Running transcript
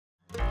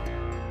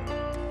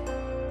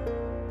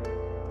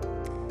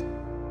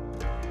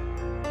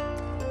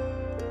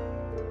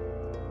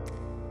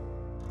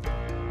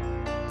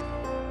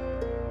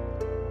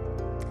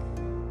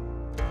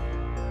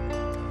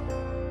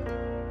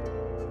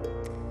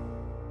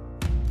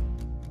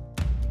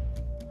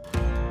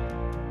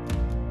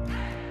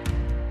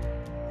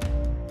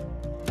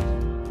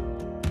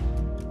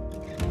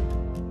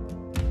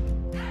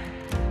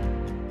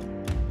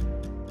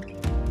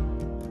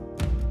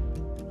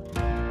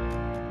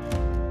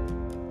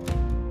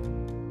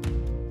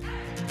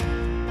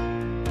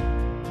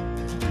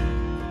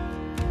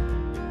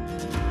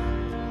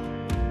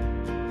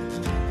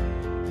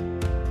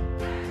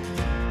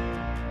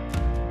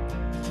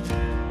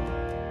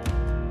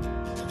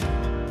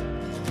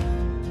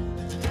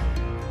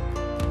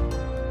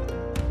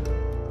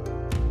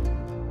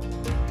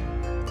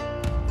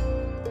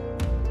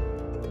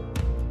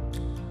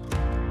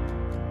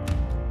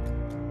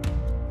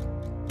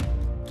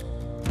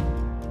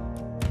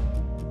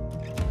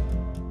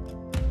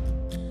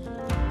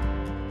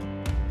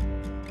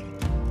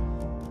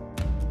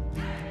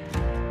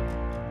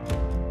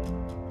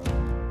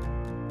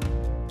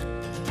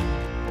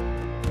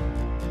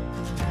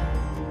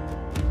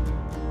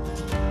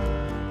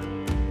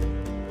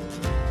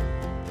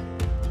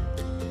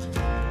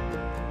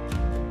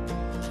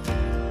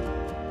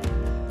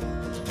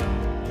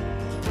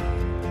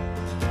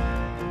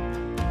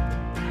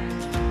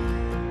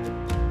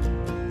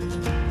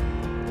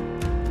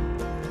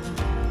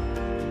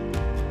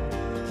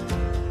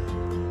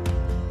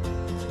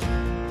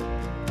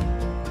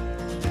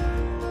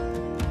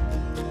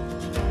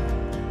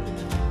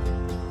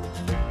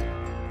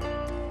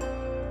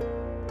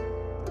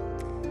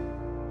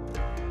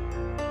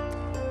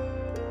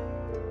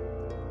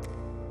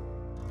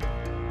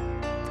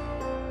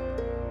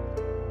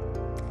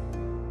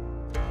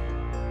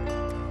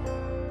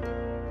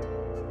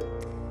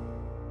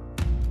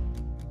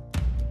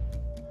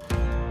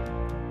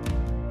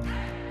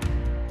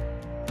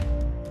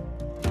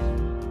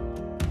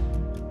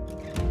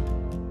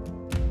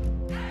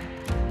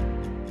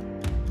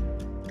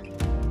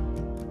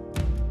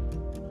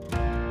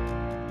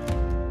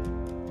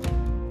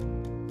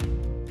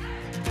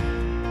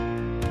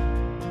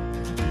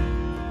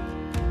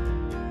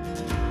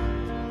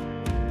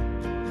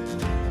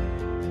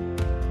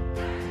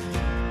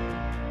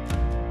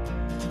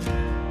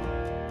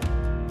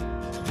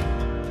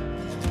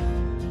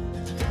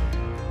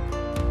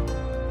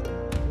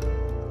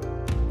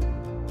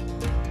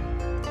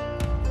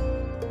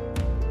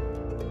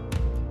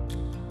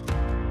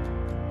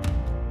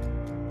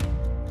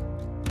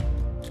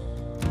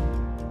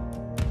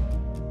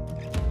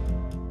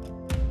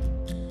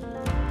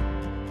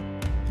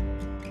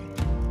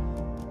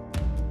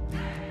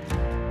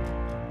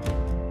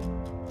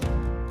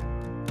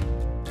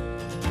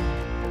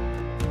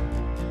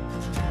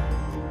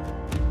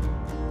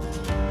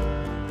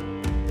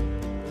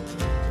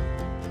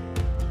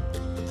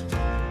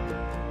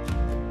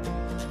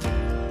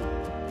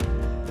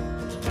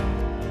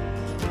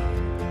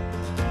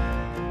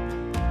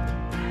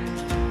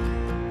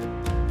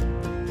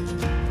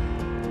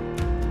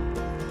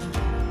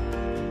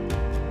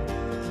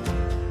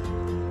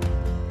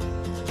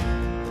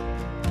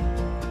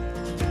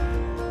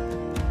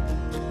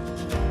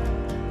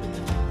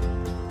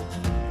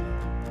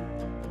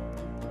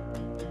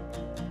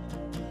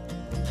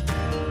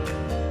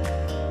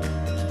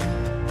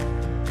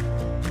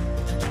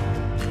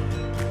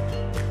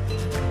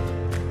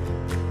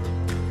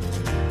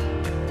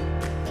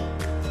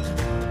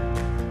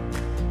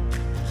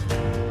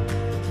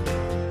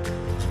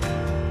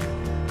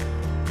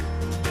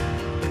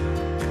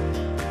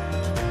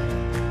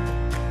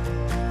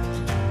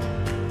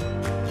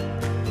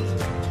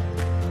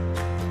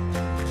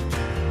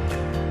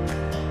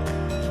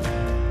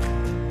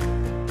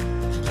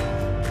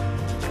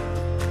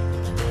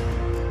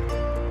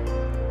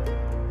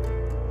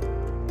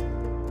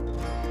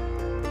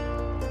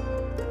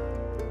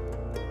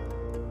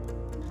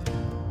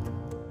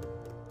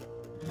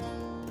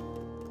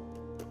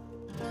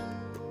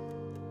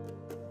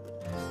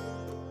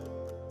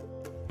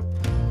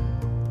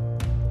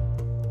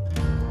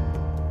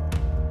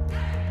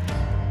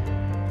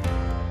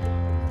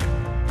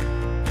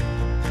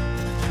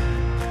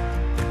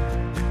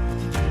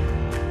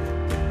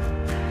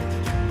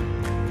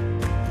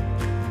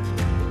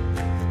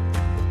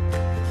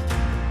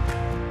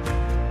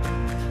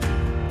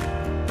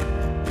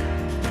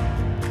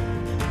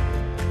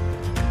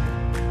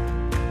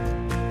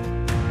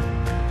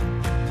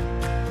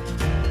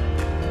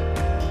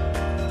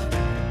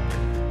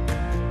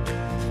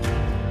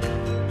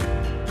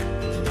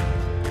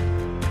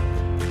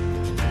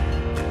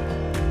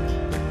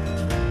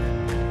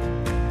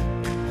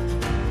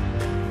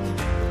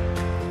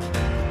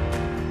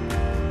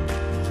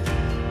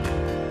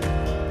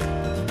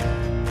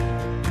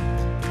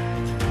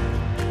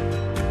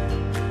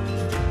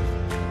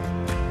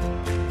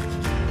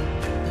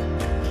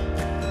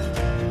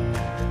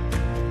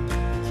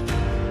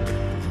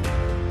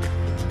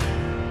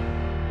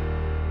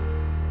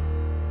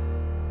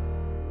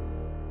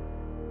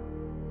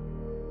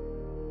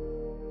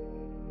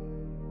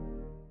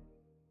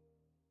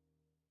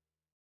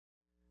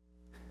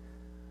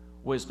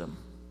Wisdom.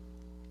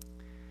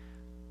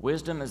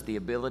 Wisdom is the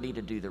ability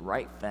to do the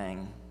right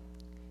thing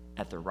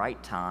at the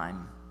right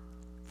time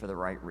for the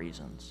right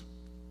reasons.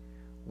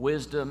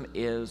 Wisdom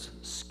is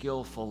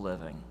skillful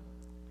living.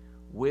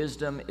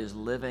 Wisdom is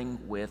living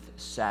with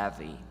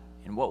savvy.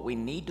 And what we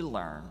need to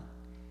learn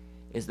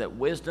is that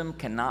wisdom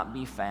cannot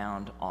be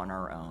found on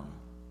our own.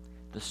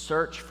 The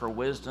search for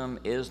wisdom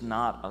is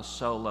not a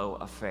solo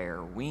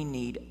affair. We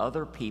need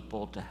other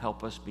people to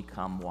help us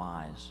become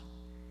wise.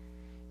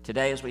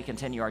 Today, as we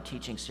continue our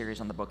teaching series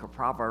on the book of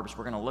Proverbs,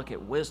 we're going to look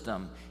at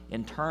wisdom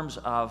in terms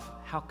of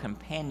how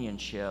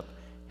companionship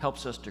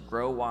helps us to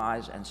grow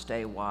wise and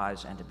stay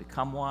wise and to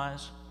become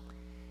wise.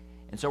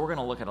 And so we're going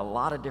to look at a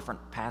lot of different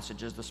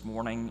passages this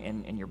morning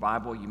in your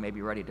Bible. You may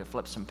be ready to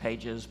flip some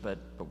pages, but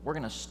we're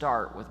going to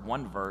start with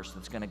one verse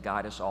that's going to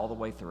guide us all the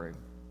way through.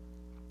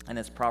 And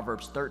it's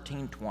Proverbs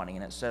 13:20,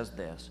 and it says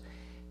this: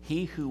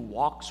 "He who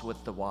walks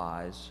with the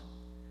wise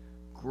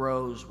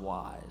grows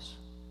wise,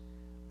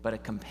 but a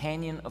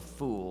companion of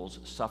fools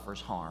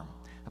suffers harm."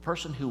 A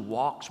person who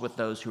walks with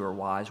those who are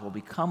wise will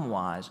become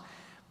wise,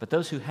 but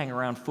those who hang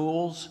around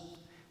fools,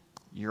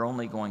 you're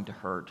only going to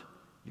hurt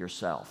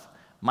yourself.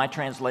 My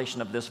translation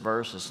of this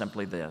verse is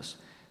simply this: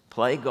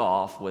 play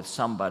golf with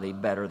somebody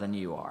better than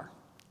you are.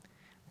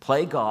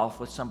 Play golf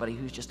with somebody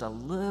who's just a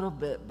little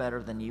bit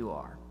better than you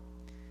are.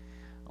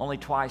 Only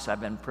twice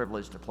I've been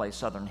privileged to play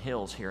Southern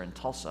Hills here in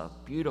Tulsa.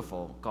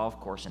 Beautiful golf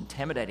course,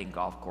 intimidating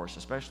golf course,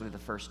 especially the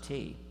first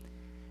tee.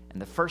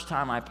 And the first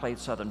time I played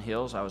Southern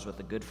Hills, I was with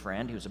a good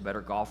friend who was a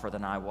better golfer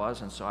than I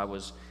was, and so I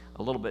was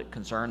a little bit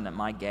concerned that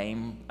my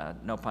game,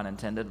 no pun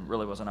intended,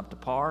 really wasn't up to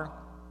par.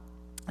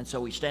 And so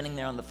we're standing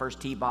there on the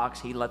first tee box.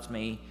 He lets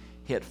me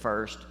hit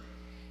first.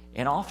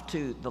 And off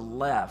to the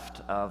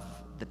left of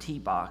the tee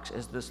box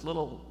is this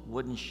little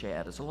wooden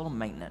shed. It's a little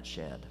maintenance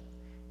shed.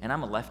 And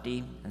I'm a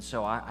lefty, and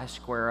so I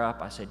square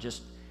up. I say,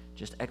 just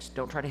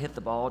don't try to hit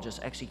the ball,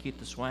 just execute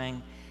the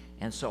swing.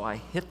 And so I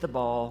hit the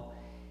ball,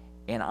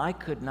 and I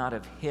could not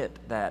have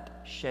hit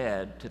that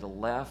shed to the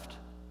left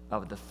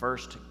of the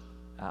first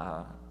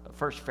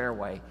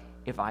fairway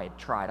if I had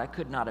tried. I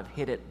could not have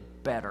hit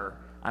it better.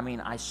 I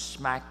mean, I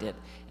smacked it,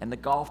 and the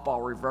golf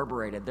ball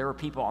reverberated. There were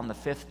people on the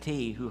fifth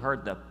tee who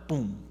heard the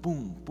boom,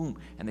 boom, boom,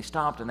 and they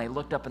stopped, and they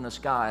looked up in the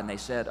sky, and they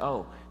said,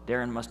 "Oh,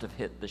 Darren must have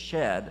hit the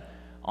shed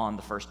on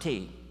the first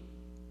tee."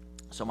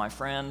 So my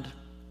friend,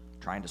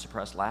 trying to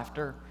suppress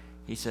laughter,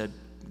 he said,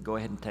 "Go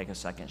ahead and take a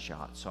second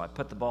shot." So I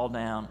put the ball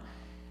down.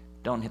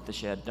 Don't hit the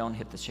shed, don't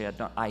hit the shed.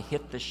 I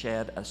hit the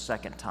shed a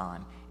second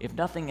time. If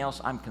nothing else,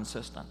 I'm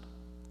consistent.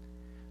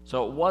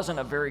 So it wasn't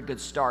a very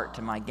good start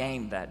to my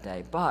game that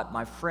day, but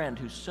my friend,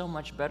 who's so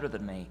much better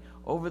than me,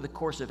 over the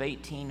course of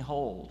 18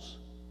 holes,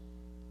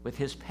 with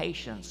his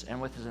patience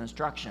and with his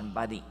instruction,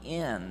 by the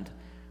end,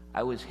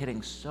 I was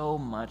hitting so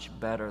much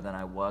better than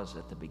I was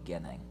at the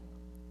beginning.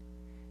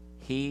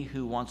 He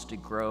who wants to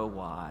grow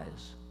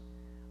wise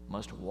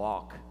must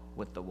walk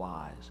with the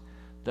wise.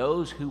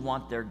 Those who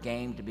want their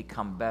game to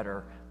become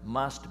better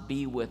must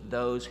be with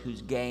those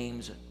whose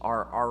games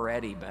are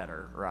already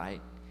better,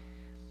 right?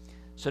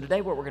 So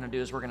today what we're going to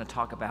do is we're going to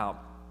talk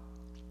about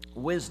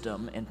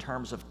wisdom in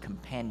terms of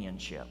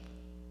companionship.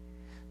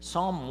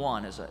 Psalm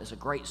 1 is a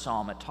great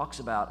psalm. It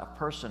talks about a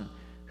person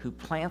who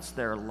plants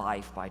their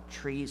life by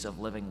trees of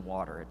living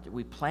water.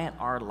 We plant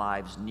our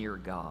lives near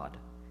God.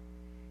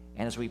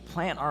 And as we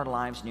plant our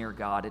lives near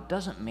God, it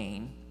doesn't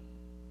mean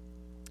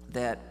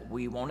that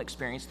we won't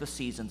experience the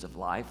seasons of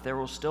life. There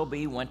will still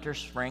be winter,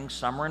 spring,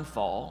 summer, and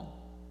fall.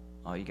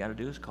 All you got to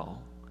do is call.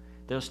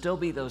 There'll still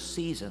be those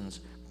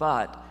seasons,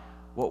 but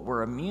what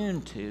we're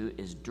immune to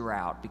is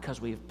drought because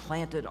we've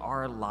planted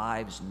our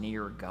lives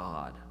near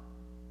God.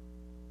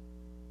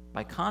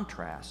 By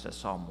contrast, says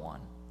Psalm 1,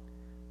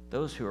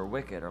 those who are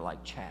wicked are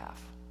like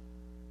chaff.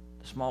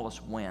 The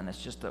smallest wind,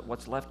 it's just that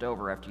what's left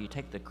over after you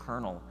take the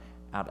kernel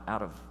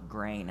out of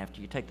grain,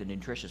 after you take the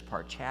nutritious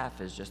part. Chaff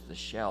is just the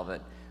shell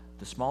that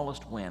the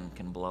smallest wind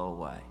can blow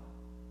away.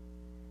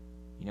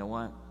 You know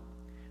what?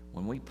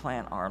 When we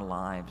plant our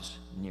lives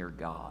near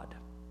God,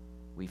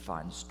 we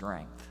find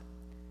strength.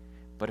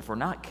 But if we're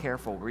not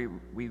careful,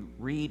 we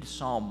read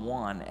Psalm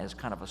 1 as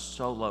kind of a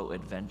solo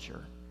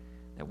adventure,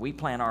 that we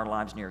plant our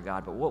lives near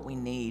God, but what we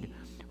need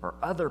are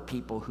other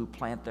people who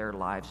plant their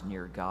lives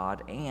near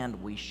God,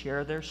 and we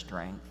share their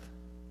strength.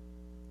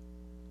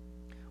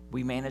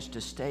 We manage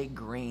to stay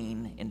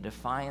green in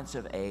defiance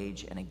of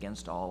age and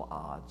against all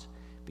odds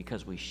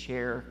because we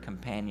share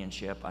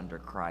companionship under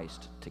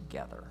Christ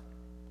together.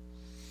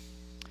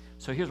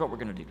 So here's what we're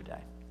going to do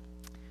today.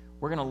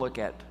 We're going to look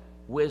at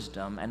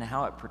wisdom and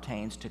how it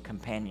pertains to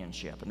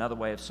companionship. Another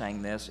way of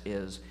saying this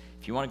is,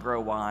 if you want to grow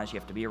wise, you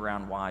have to be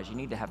around wise. You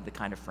need to have the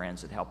kind of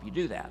friends that help you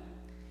do that.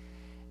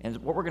 And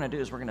what we're going to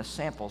do is we're going to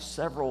sample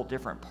several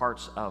different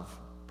parts of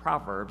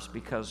Proverbs,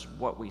 because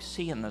what we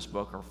see in this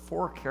book are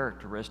 4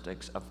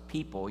 characteristics of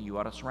people you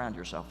ought to surround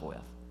yourself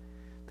with.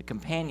 The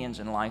companions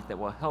in life that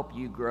will help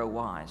you grow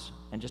wise.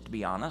 And just to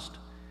be honest,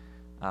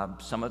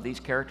 some of these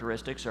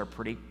characteristics are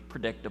pretty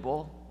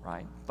predictable,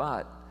 right?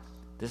 But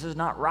this is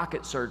not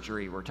rocket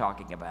surgery we're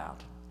talking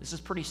about. This is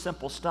pretty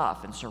simple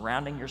stuff in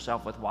surrounding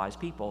yourself with wise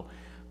people,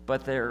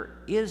 but there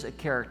is a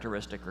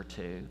characteristic or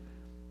two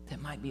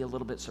that might be a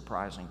little bit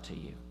surprising to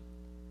you.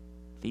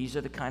 These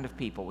are the kind of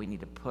people we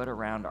need to put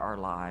around our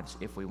lives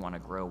if we want to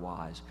grow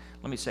wise.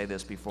 Let me say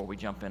this before we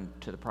jump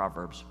into the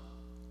Proverbs.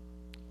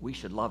 We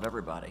should love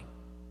everybody.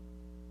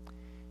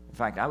 In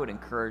fact, I would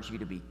encourage you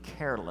to be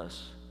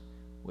careless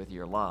with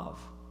your love.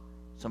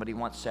 Somebody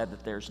once said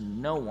that there's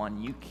no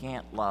one you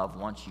can't love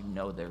once you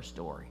know their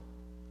story.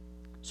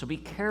 So be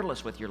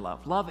careless with your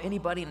love. Love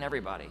anybody and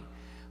everybody,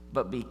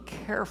 but be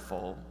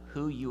careful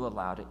who you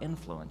allow to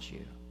influence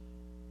you.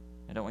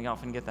 And don't we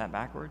often get that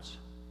backwards?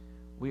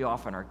 We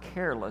often are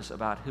careless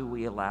about who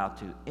we allow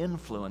to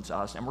influence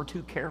us, and we're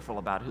too careful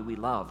about who we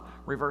love.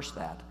 Reverse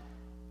that.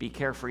 Be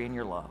carefree in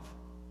your love,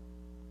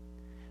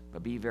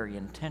 but be very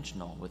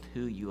intentional with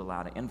who you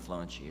allow to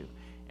influence you.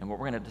 And what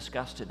we're going to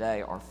discuss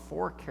today are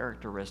 4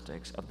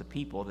 characteristics of the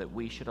people that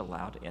we should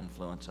allow to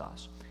influence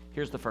us.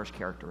 Here's the first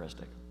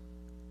characteristic.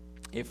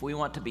 If we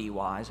want to be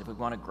wise, if we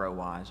want to grow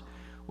wise,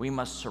 we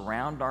must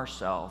surround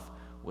ourselves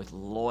with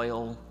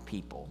loyal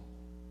people.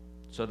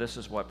 So this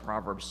is what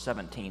Proverbs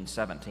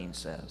 17:17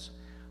 says.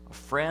 A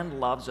friend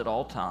loves at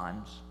all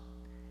times,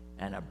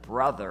 and a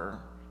brother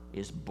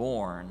is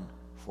born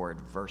for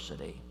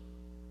adversity.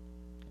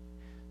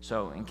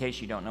 So in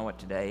case you don't know what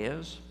today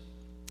is,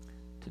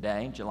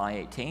 today, July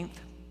 18th,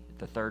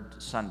 the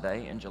third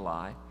Sunday in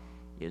July,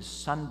 is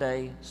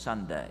Sunday.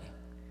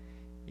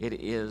 It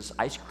is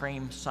Ice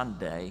Cream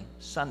Sunday.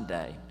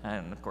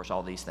 And of course,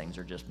 all these things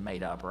are just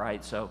made up,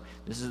 right? So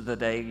this is the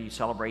day you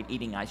celebrate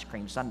eating ice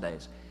cream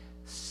sundaes.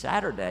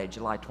 Saturday,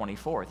 July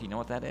 24th, you know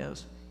what that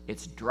is?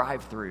 It's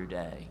drive-through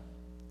day.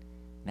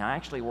 Now, I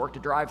actually worked a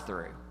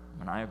drive-through.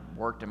 When I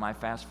worked in my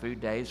fast food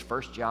days,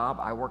 first job,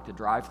 I worked a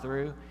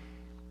drive-through.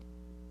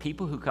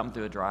 People who come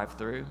through a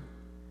drive-through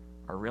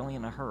are really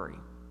in a hurry.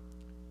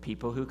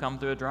 People who come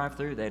through a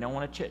drive-through, they don't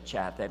want to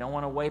chit-chat. They don't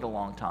want to wait a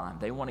long time.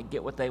 They want to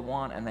get what they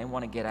want, and they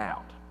want to get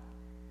out.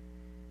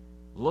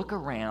 Look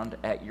around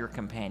at your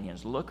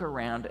companions. Look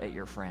around at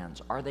your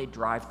friends. Are they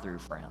drive-through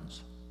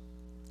friends?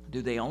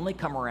 Do they only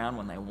come around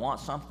when they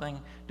want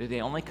something? Do they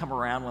only come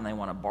around when they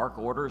want to bark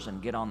orders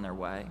and get on their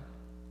way?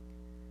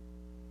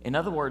 In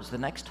other words, the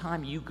next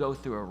time you go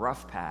through a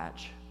rough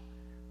patch,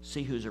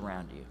 see who's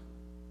around you.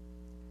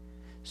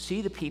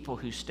 See the people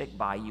who stick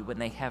by you when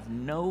they have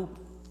nothing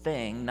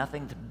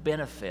to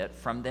benefit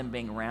from them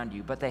being around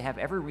you, but they have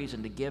every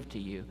reason to give to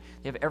you.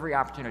 They have every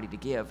opportunity to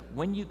give.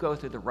 When you go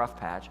through the rough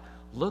patch,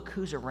 look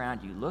who's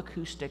around you. Look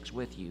who sticks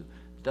with you.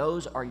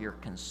 Those are your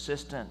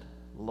consistent,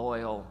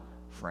 loyal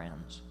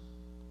friends.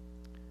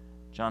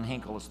 John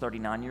Hinkle is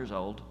 39 years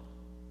old.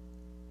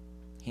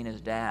 He and his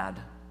dad,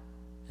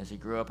 as he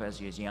grew up as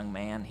he was a young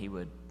man,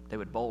 they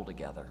would bowl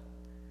together.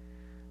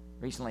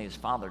 Recently, his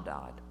father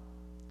died.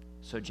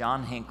 So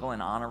John Hinkle,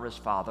 in honor of his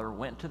father,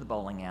 went to the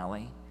bowling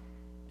alley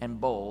and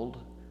bowled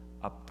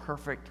a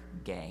perfect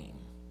game.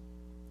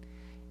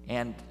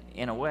 And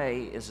in a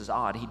way, this is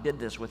odd, he did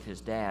this with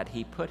his dad.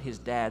 He put his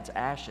dad's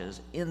ashes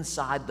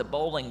inside the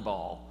bowling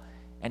ball,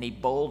 and he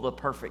bowled a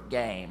perfect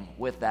game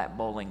with that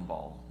bowling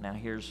ball. Now,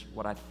 here's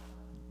what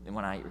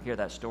when I hear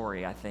that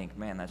story, I think,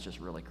 man, that's just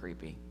really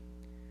creepy.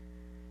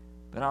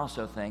 But I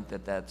also think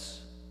that that's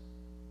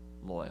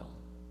loyal.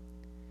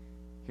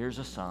 Here's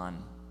a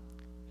son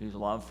whose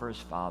love for his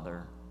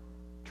father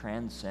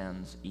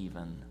transcends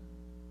even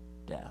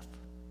death.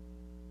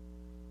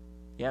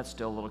 Yeah, it's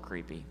still a little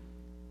creepy,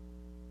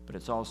 but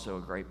it's also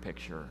a great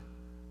picture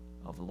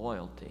of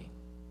loyalty.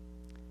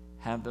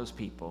 Have those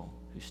people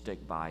who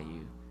stick by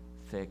you,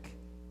 thick,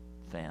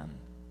 thin,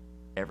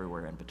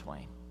 everywhere in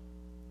between.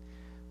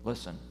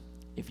 Listen,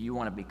 if you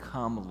want to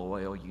become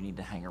loyal, you need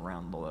to hang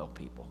around loyal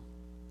people.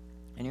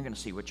 And you're going to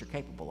see what you're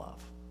capable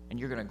of. And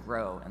you're going to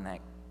grow in that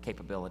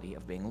capability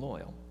of being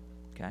loyal.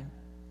 Okay?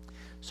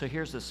 So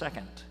here's the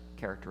second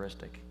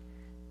characteristic.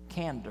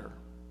 Candor.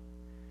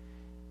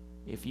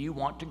 If you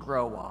want to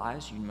grow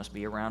wise, you must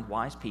be around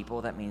wise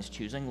people. That means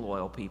choosing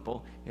loyal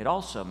people. It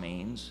also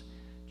means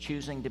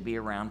choosing to be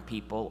around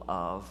people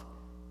of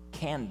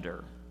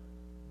candor.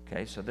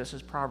 Okay, so this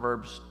is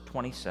Proverbs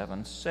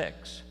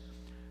 27:6.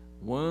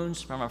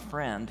 Wounds from a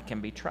friend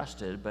can be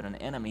trusted, but an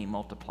enemy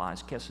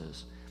multiplies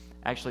kisses.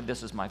 Actually,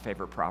 this is my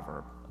favorite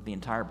proverb of the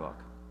entire book.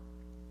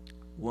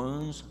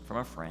 Wounds from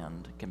a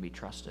friend can be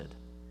trusted,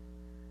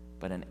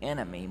 but an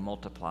enemy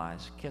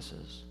multiplies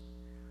kisses.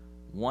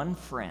 One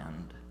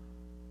friend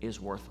is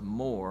worth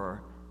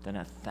more than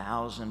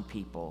 1,000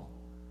 people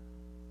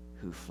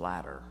who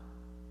flatter.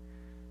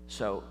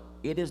 So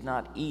it is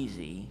not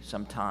easy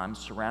sometimes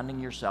surrounding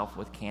yourself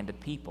with candid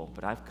people,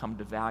 but I've come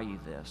to value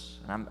this.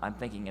 And I'm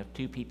thinking of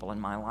 2 people in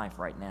my life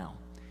right now.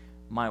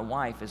 My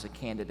wife is a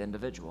candid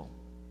individual.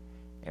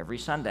 Every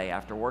Sunday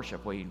after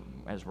worship,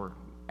 as we're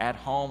at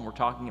home, we're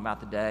talking about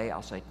the day,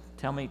 I'll say,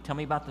 tell me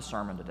about the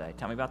sermon today.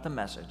 Tell me about the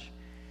message.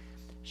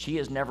 She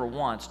has never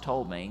once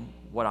told me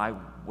what I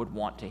would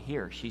want to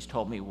hear. She's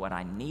told me what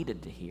I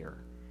needed to hear.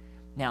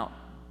 Now,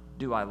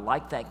 do I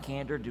like that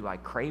candor? Do I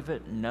crave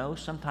it? No,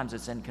 sometimes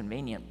it's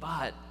inconvenient,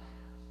 but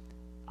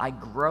I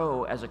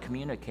grow as a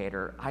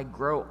communicator. I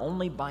grow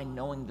only by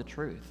knowing the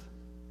truth.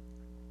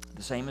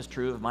 The same is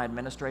true of my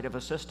administrative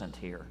assistant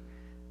here.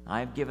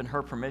 I've given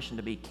her permission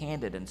to be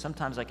candid, and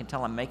sometimes I can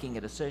tell I'm making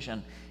a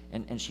decision,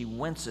 and she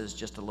winces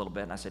just a little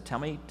bit, and I said, tell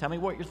me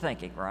what you're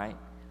thinking, right?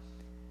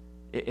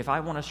 If I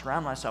want to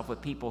surround myself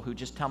with people who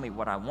just tell me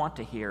what I want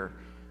to hear,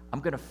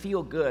 I'm going to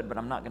feel good, but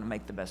I'm not going to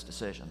make the best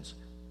decisions.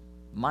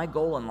 My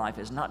goal in life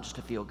is not just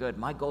to feel good.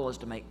 My goal is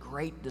to make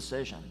great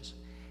decisions.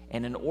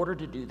 And in order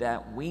to do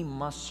that, we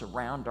must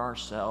surround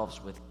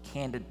ourselves with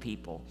candid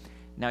people.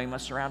 Now, we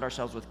must surround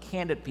ourselves with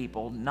candid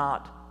people,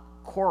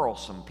 not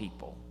quarrelsome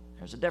people.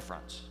 There's a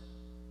difference.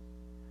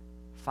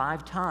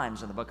 5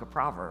 times in the book of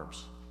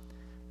Proverbs,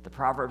 the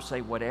Proverbs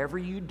say, whatever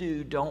you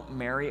do, don't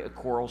marry a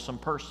quarrelsome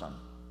person.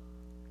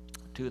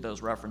 2 of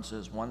those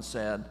references, one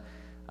said,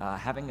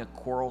 having a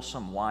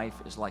quarrelsome wife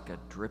is like a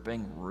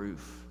dripping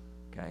roof,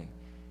 okay?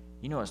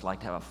 You know what it's like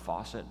to have a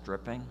faucet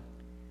dripping?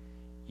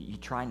 You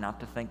try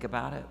not to think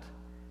about it,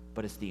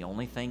 but it's the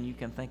only thing you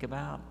can think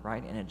about,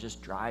 right? And it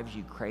just drives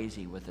you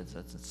crazy with its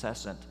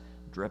incessant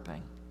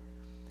dripping.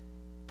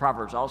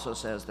 Proverbs also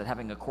says that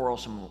having a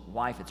quarrelsome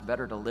wife, it's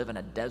better to live in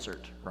a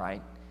desert,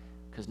 right?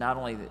 Because not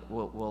only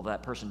will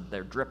that person,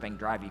 they're dripping,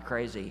 drive you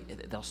crazy,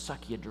 they'll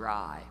suck you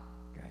dry,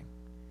 okay?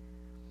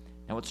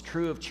 Now, what's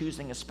true of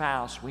choosing a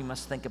spouse, we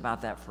must think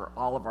about that for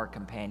all of our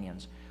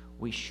companions.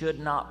 We should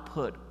not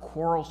put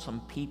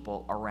quarrelsome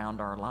people around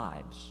our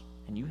lives.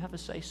 And you have a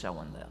say-so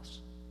in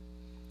this.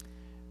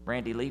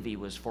 Brandy Levy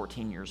was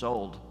 14 years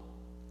old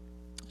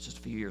just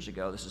a few years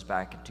ago. This is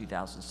back in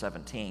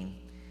 2017.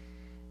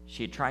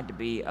 She had tried to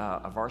be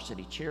a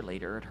varsity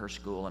cheerleader at her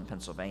school in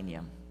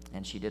Pennsylvania,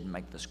 and she didn't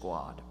make the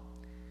squad.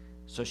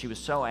 So she was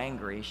so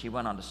angry, she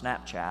went on to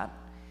Snapchat,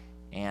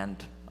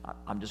 and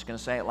I'm just going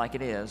to say it like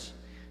it is.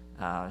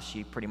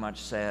 She pretty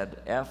much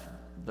said, F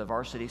the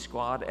varsity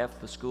squad, F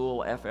the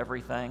school, F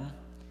everything.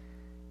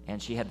 And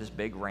she had this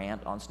big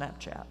rant on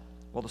Snapchat.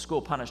 Well, the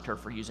school punished her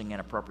for using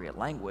inappropriate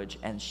language,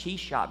 and she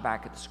shot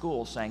back at the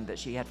school saying that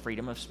she had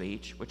freedom of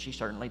speech, which she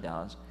certainly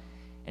does,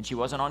 and she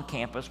wasn't on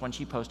campus when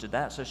she posted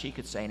that, so she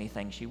could say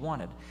anything she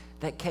wanted.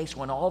 That case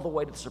went all the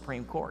way to the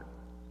Supreme Court.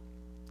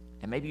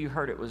 And maybe you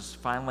heard it was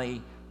finally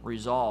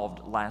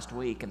resolved last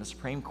week, and the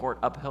Supreme Court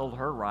upheld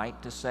her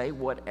right to say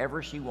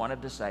whatever she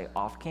wanted to say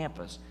off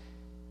campus.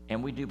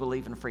 And we do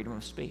believe in freedom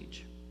of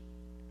speech.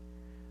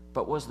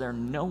 But was there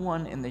no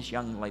one in this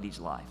young lady's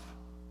life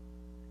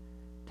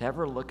to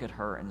ever look at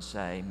her and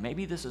say,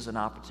 maybe this is an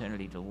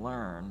opportunity to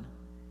learn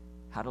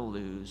how to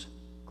lose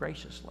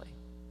graciously?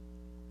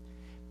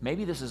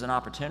 Maybe this is an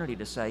opportunity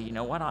to say, you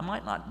know what, I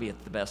might not be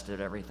at the best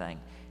at everything.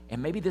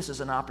 And maybe this is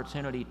an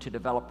opportunity to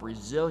develop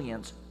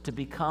resilience to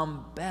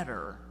become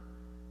better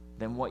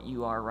than what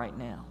you are right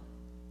now.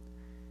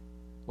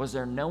 Was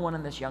there no one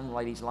in this young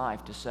lady's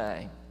life to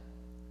say,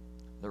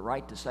 the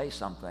right to say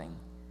something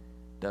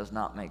does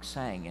not make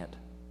saying it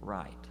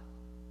right?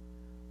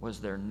 Was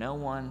there no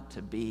one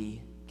to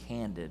be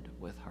candid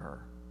with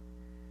her?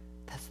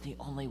 That's the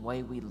only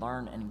way we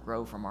learn and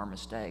grow from our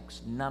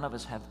mistakes. None of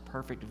us have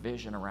perfect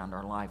vision around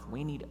our life.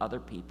 We need other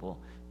people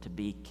to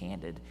be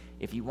candid.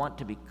 If you want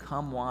to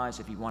become wise,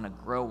 if you want to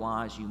grow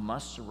wise, you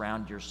must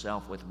surround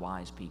yourself with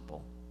wise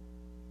people.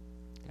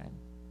 Okay?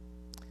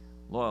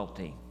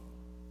 Loyalty,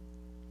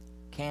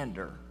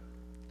 candor.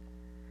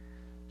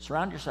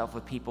 Surround yourself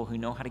with people who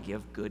know how to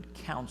give good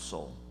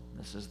counsel.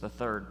 This is the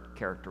third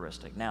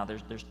characteristic. Now,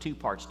 there's 2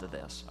 parts to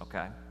this,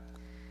 okay?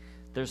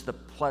 There's the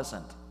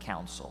pleasant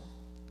counsel.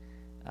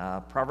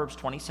 Proverbs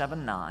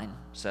 27:9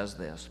 says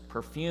this,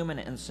 perfume and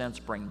incense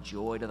bring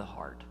joy to the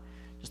heart.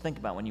 Just think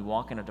about when you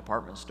walk in a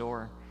department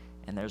store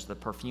and there's the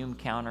perfume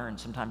counter, and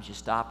sometimes you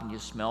stop and you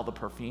smell the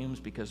perfumes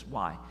because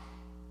why?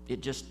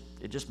 It just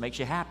makes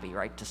you happy,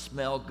 right? To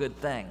smell good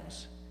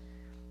things.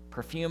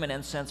 Perfume and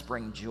incense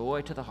bring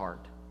joy to the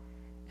heart,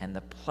 and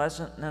the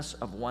pleasantness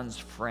of one's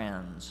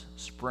friends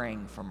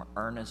spring from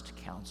earnest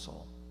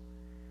counsel.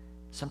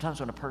 Sometimes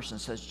when a person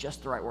says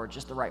just the right word,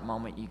 just the right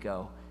moment, you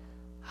go,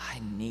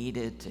 I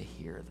needed to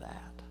hear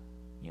that.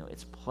 You know,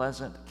 it's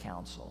pleasant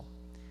counsel.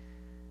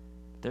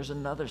 There's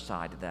another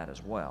side to that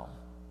as well.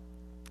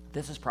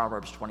 This is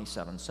Proverbs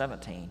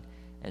 27:17.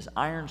 As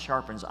iron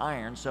sharpens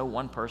iron, so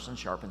one person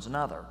sharpens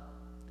another.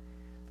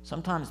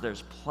 Sometimes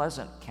there's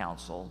pleasant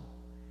counsel,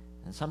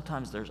 and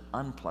sometimes there's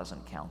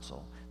unpleasant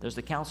counsel. There's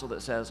the counsel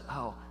that says,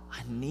 oh,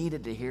 I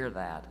needed to hear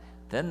that.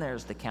 Then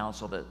there's the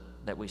counsel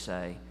that we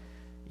say,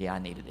 yeah, I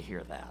needed to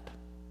hear that.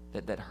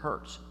 That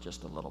hurts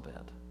just a little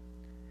bit.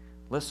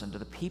 Listen, to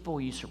the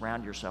people you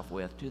surround yourself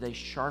with, do they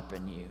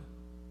sharpen you?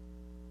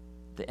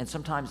 And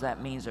sometimes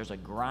that means there's a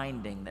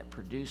grinding that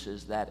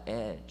produces that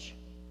edge.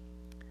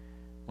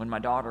 When my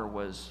daughter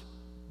was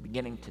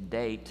beginning to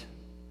date,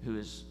 who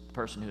is the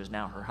person who is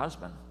now her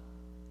husband,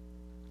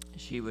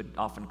 she would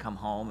often come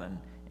home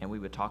and we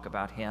would talk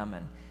about him,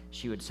 and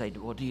she would say,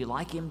 well, do you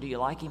like him? Do you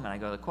like him? And I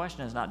go, the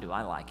question is not, do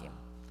I like him?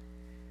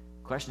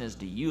 The question is,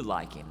 do you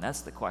like him?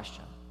 That's the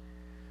question.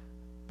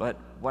 But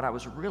what I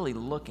was really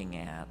looking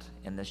at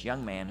in this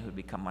young man who had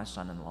become my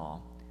son-in-law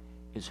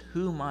is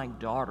who my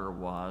daughter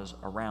was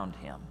around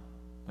him.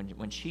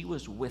 When she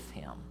was with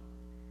him,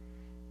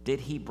 did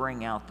he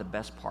bring out the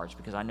best parts?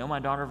 Because I know my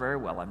daughter very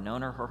well. I've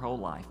known her whole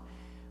life.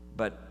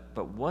 But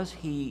was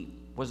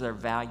there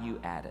value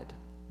added?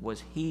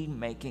 Was he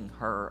making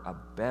her a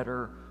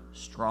better,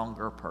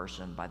 stronger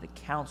person by the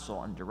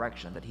counsel and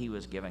direction that he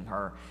was giving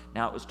her?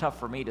 Now, it was tough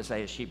for me to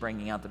say, is she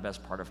bringing out the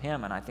best part of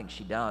him? And I think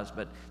she does,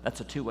 but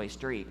that's a two-way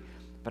street.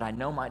 But I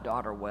know my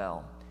daughter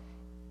well.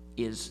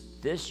 Is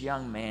this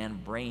young man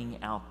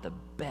bringing out the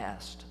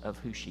best of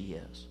who she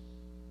is?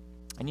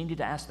 And you need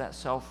to ask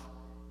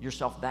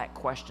yourself that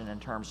question in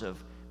terms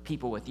of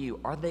people with you.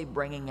 Are they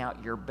bringing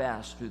out your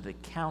best through the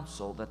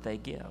counsel that they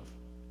give?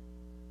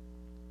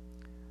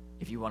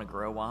 If you want to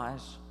grow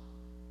wise,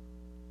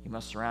 you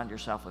must surround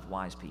yourself with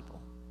wise people.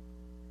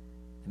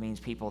 It means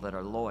people that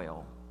are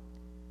loyal,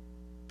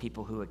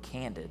 people who are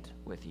candid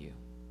with you,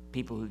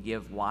 people who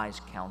give wise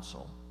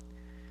counsel.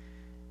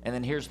 And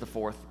then here's the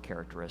fourth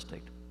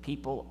characteristic: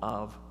 people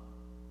of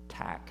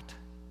tact.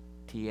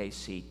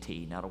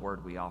 T-A-C-T, not a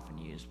word we often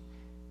use.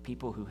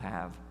 People who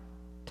have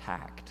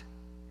tact.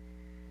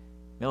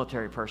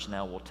 Military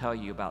personnel will tell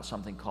you about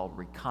something called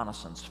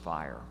reconnaissance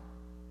fire.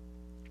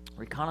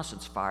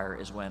 Reconnaissance fire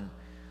is when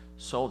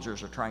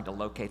soldiers are trying to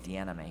locate the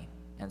enemy,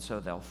 and so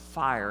they'll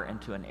fire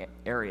into an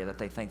area that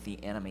they think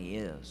the enemy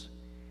is.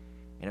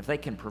 And if they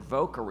can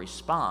provoke a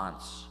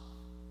response,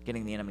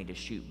 getting the enemy to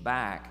shoot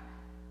back,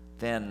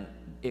 then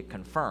it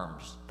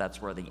confirms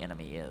that's where the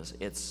enemy is.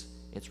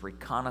 It's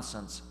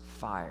reconnaissance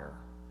fire.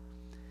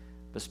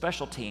 The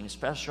special teams,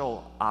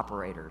 special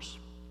operators,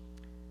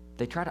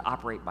 they try to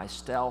operate by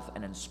stealth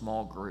and in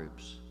small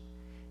groups.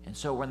 And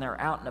so when they're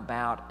out and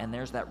about and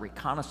there's that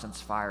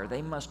reconnaissance fire,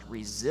 they must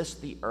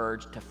resist the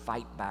urge to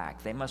fight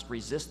back. They must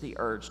resist the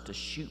urge to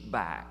shoot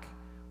back.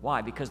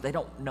 Why? Because they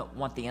don't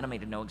want the enemy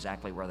to know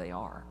exactly where they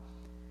are.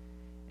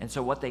 And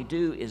so what they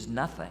do is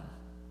nothing.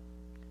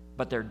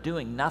 But their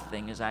doing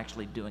nothing is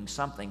actually doing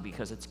something,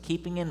 because it's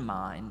keeping in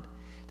mind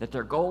that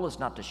their goal is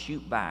not to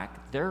shoot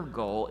back. Their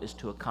goal is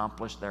to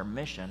accomplish their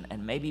mission,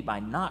 and maybe by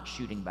not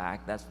shooting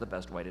back, that's the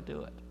best way to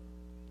do it.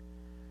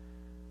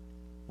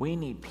 We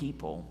need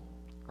people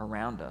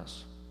around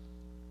us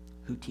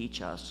who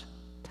teach us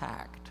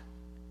tact.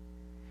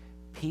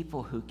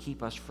 People who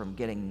keep us from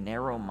getting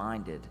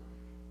narrow-minded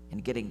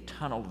and getting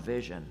tunnel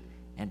vision,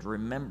 and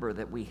remember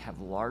that we have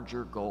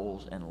larger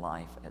goals in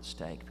life at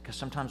stake. Because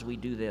sometimes we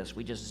do this,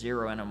 we just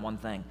zero in on one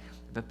thing.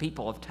 But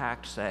people of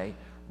tact say,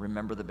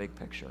 remember the big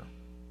picture.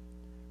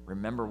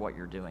 Remember what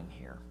you're doing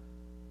here.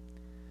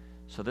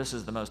 So this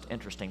is the most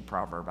interesting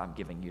proverb I'm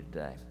giving you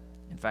today.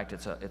 In fact,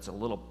 it's a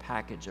little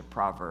package of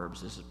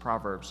Proverbs. This is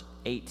Proverbs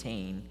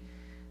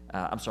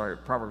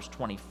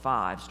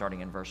 25, starting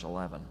in verse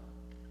 11.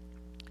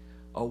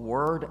 A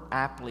word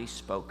aptly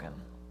spoken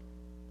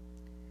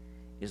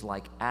is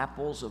like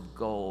apples of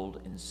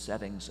gold in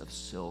settings of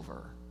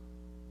silver.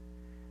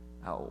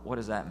 What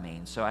does that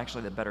mean? So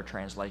actually the better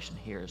translation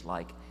here is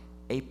like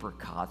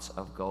apricots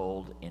of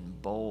gold in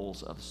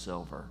bowls of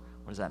silver.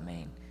 What does that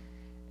mean?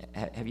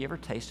 Have you ever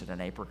tasted an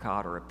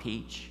apricot or a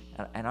peach?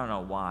 I don't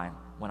know why.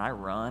 When I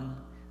run,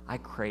 I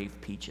crave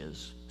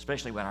peaches,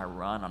 especially when I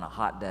run on a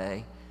hot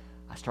day.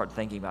 I start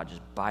thinking about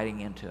just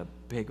biting into a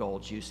big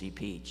old juicy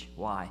peach.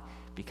 Why?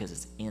 Because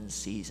it's in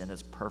season,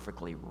 it's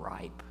perfectly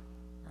ripe,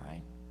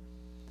 right?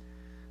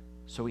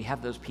 So we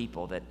have those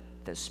people that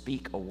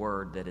speak a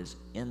word that is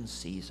in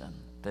season,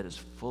 that is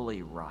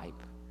fully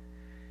ripe.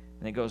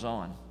 And it goes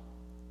on.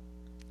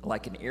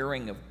 Like an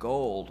earring of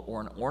gold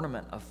or an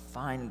ornament of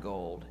fine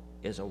gold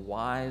is a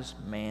wise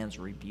man's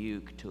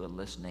rebuke to a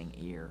listening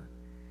ear.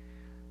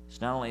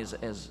 So not only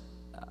as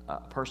a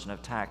person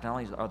of tact, not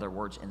only are their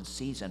words in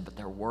season, but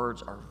their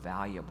words are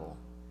valuable.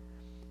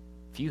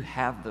 If you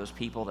have those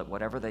people that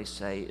whatever they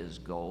say is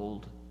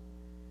gold,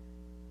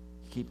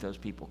 keep those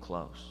people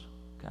close,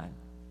 okay?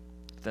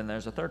 Then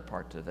there's a third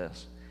part to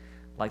this.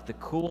 Like the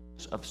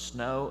coolness of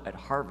snow at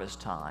harvest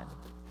time.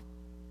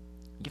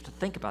 You have to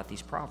think about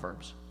these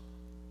proverbs.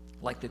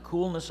 Like the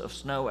coolness of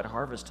snow at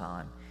harvest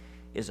time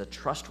is a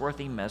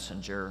trustworthy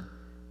messenger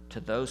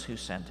to those who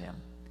sent him.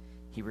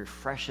 He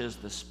refreshes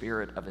the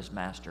spirit of his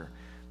master.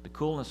 The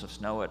coolness of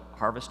snow at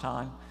harvest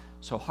time.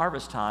 So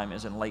harvest time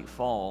is in late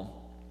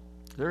fall.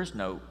 There is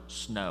no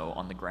snow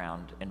on the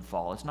ground in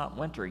fall. It's not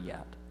winter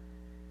yet.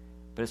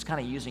 But it's kind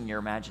of using your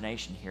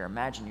imagination here.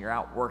 Imagine you're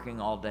out working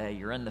all day.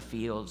 You're in the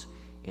fields.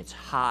 It's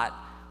hot.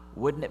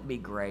 Wouldn't it be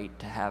great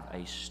to have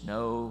a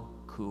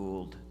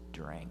snow-cooled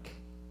drink?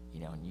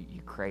 You know, and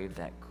you crave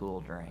that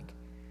cool drink.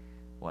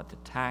 What the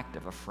tact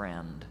of a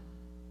friend,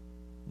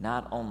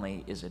 not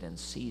only is it in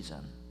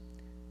season,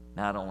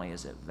 not only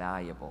is it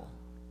valuable,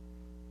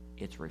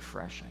 it's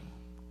refreshing.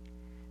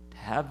 To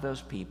have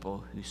those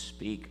people who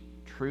speak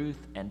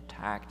truth and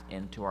tact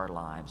into our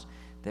lives,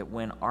 that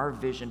when our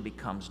vision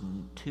becomes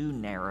too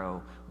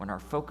narrow, when our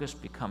focus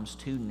becomes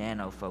too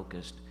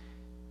nano-focused,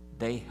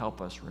 they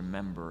help us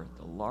remember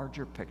the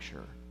larger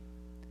picture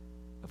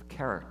of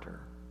character,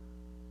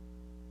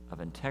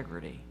 of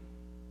integrity,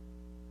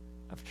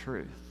 of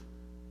truth.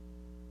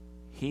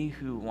 He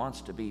who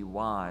wants to be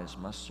wise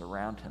must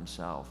surround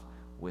himself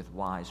with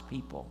wise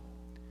people.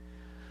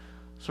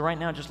 So right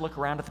now, just look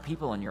around at the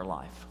people in your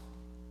life.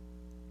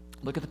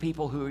 Look at the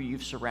people who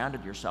you've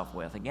surrounded yourself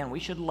with. Again, we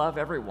should love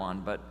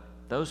everyone, but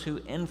those who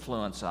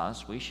influence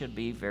us, we should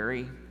be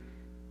very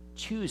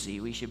choosy.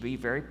 We should be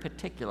very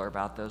particular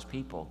about those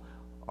people.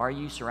 Are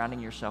you surrounding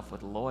yourself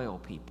with loyal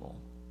people?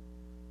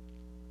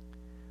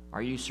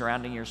 Are you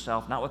surrounding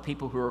yourself not with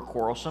people who are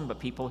quarrelsome, but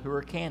people who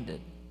are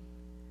candid?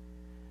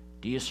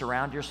 Do you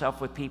surround yourself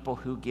with people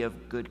who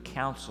give good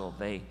counsel?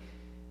 They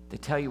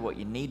tell you what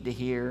you need to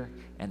hear,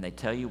 and they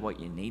tell you what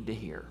you need to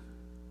hear.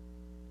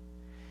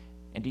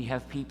 And do you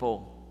have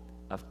people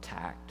of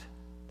tact,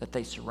 that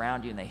they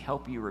surround you and they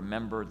help you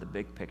remember the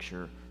big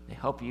picture? They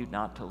help you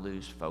not to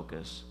lose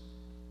focus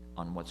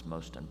on what's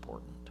most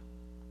important.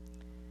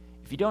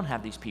 If you don't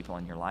have these people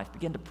in your life,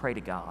 begin to pray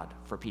to God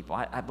for people.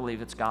 I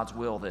believe it's God's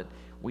will that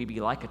we be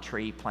like a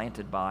tree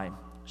planted by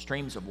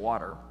streams of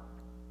water,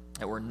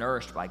 that we're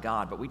nourished by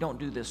God. But we don't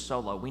do this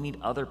solo. We need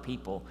other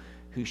people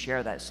who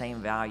share that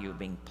same value of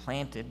being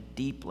planted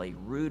deeply,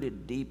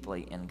 rooted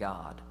deeply in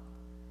God.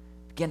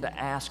 Begin to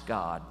ask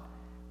God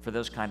for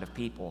those kind of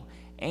people.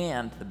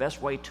 And the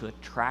best way to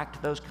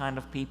attract those kind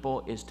of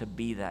people is to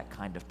be that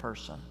kind of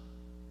person.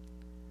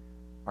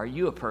 Are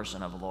you a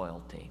person of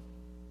loyalty?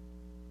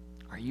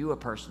 Are you a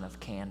person of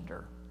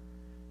candor?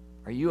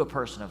 Are you a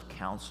person of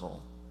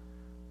counsel?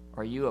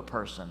 Are you a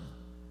person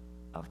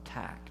of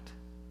tact?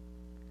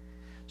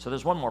 So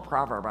there's one more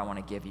proverb I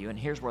want to give you, and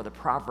here's where the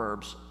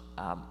Proverbs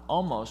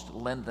almost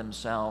lend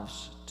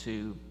themselves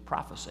to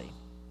prophecy.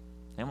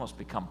 They almost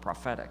become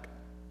prophetic.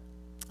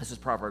 This is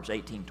Proverbs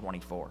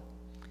 18:24.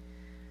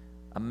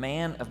 A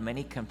man of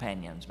many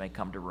companions may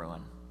come to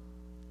ruin.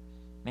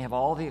 May have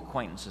all the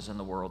acquaintances in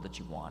the world that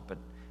you want, but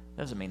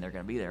that doesn't mean they're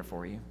going to be there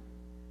for you.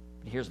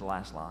 But here's the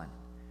last line.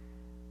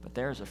 But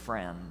there's a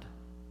friend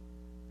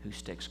who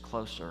sticks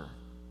closer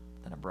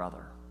than a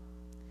brother.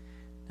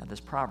 Now, this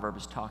proverb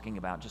is talking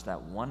about just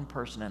that one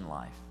person in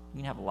life. You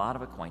can have a lot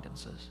of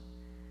acquaintances,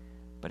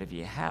 but if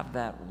you have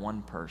that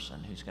one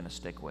person who's going to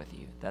stick with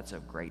you, that's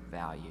of great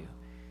value.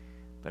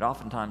 But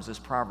oftentimes this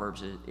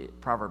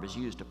proverb is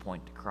used to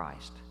point to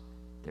Christ.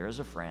 There is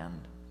a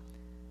friend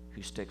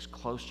who sticks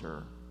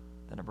closer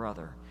than a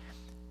brother.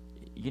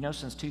 You know,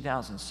 since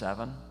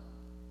 2007,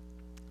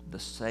 the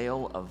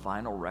sale of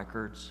vinyl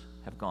records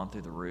have gone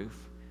through the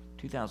roof.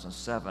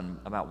 2007,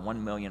 about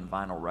 1 million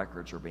vinyl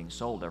records were being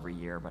sold every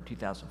year. By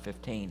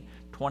 2015,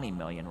 20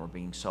 million were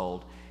being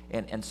sold,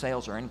 and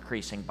sales are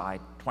increasing by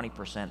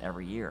 20%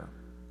 every year.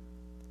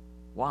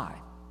 Why?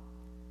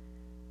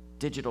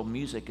 Digital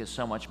music is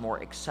so much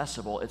more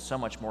accessible, it's so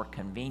much more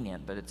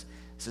convenient, but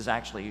this is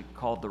actually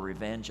called the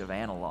revenge of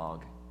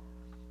analog.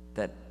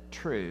 That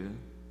true,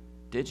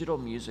 digital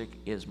music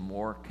is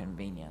more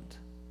convenient,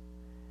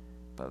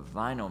 but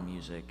vinyl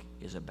music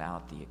is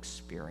about the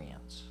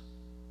experience.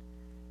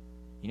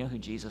 You know who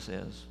Jesus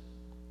is?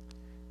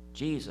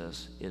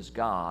 Jesus is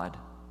God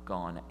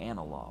gone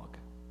analog.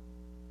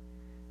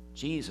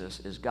 Jesus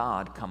is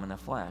God come in the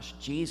flesh.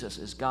 Jesus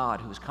is God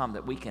who has come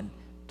that we can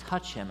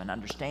touch him and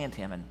understand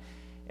him, and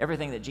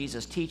everything that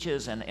Jesus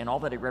teaches and all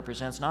that he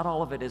represents, not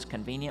all of it is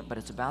convenient, but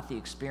it's about the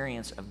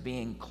experience of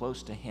being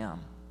close to him.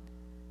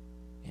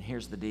 And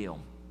here's the deal.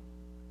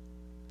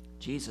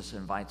 Jesus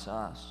invites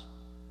us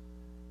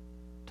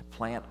to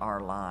plant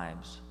our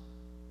lives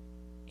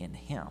in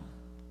him,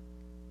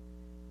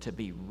 to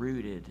be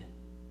rooted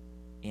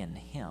in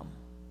him,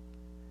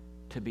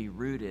 to be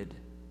rooted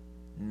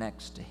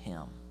next to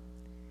him.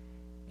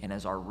 And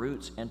as our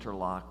roots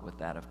interlock with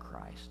that of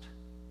Christ,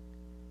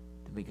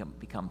 to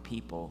become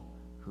people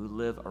who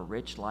live a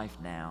rich life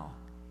now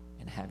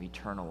and have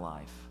eternal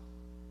life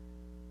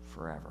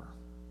forever.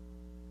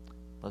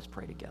 Let's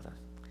pray together.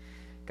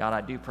 God,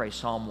 I do pray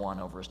Psalm 1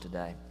 over us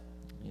today.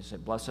 You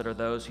said, blessed are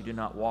those who do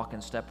not walk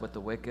in step with the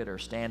wicked, or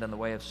stand in the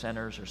way of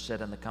sinners, or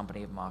sit in the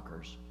company of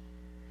mockers.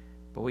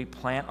 But we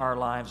plant our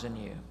lives in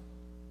you.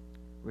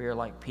 We are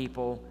like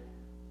people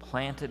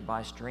planted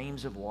by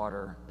streams of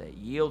water that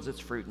yields its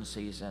fruit in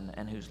season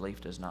and whose leaf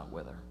does not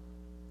wither.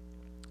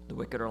 The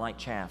wicked are like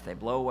chaff. They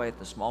blow away at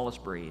the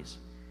smallest breeze.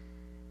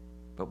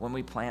 But when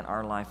we plant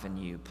our life in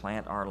you,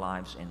 plant our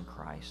lives in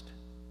Christ,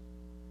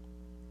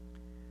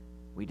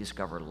 we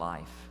discover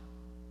life.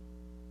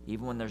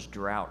 Even when there's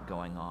drought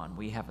going on,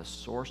 we have a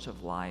source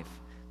of life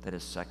that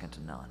is second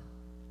to none.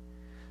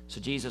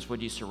 So Jesus,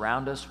 would you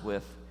surround us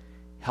with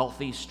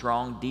healthy,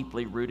 strong,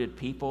 deeply rooted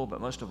people,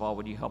 but most of all,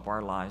 would you help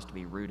our lives to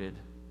be rooted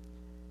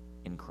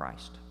in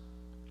Christ?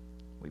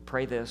 We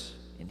pray this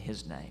in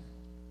his name.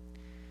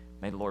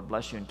 May the Lord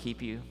bless you and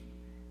keep you.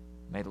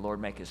 May the Lord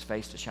make his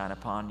face to shine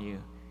upon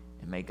you.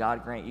 And may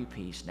God grant you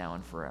peace now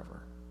and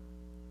forever.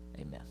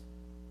 Amen.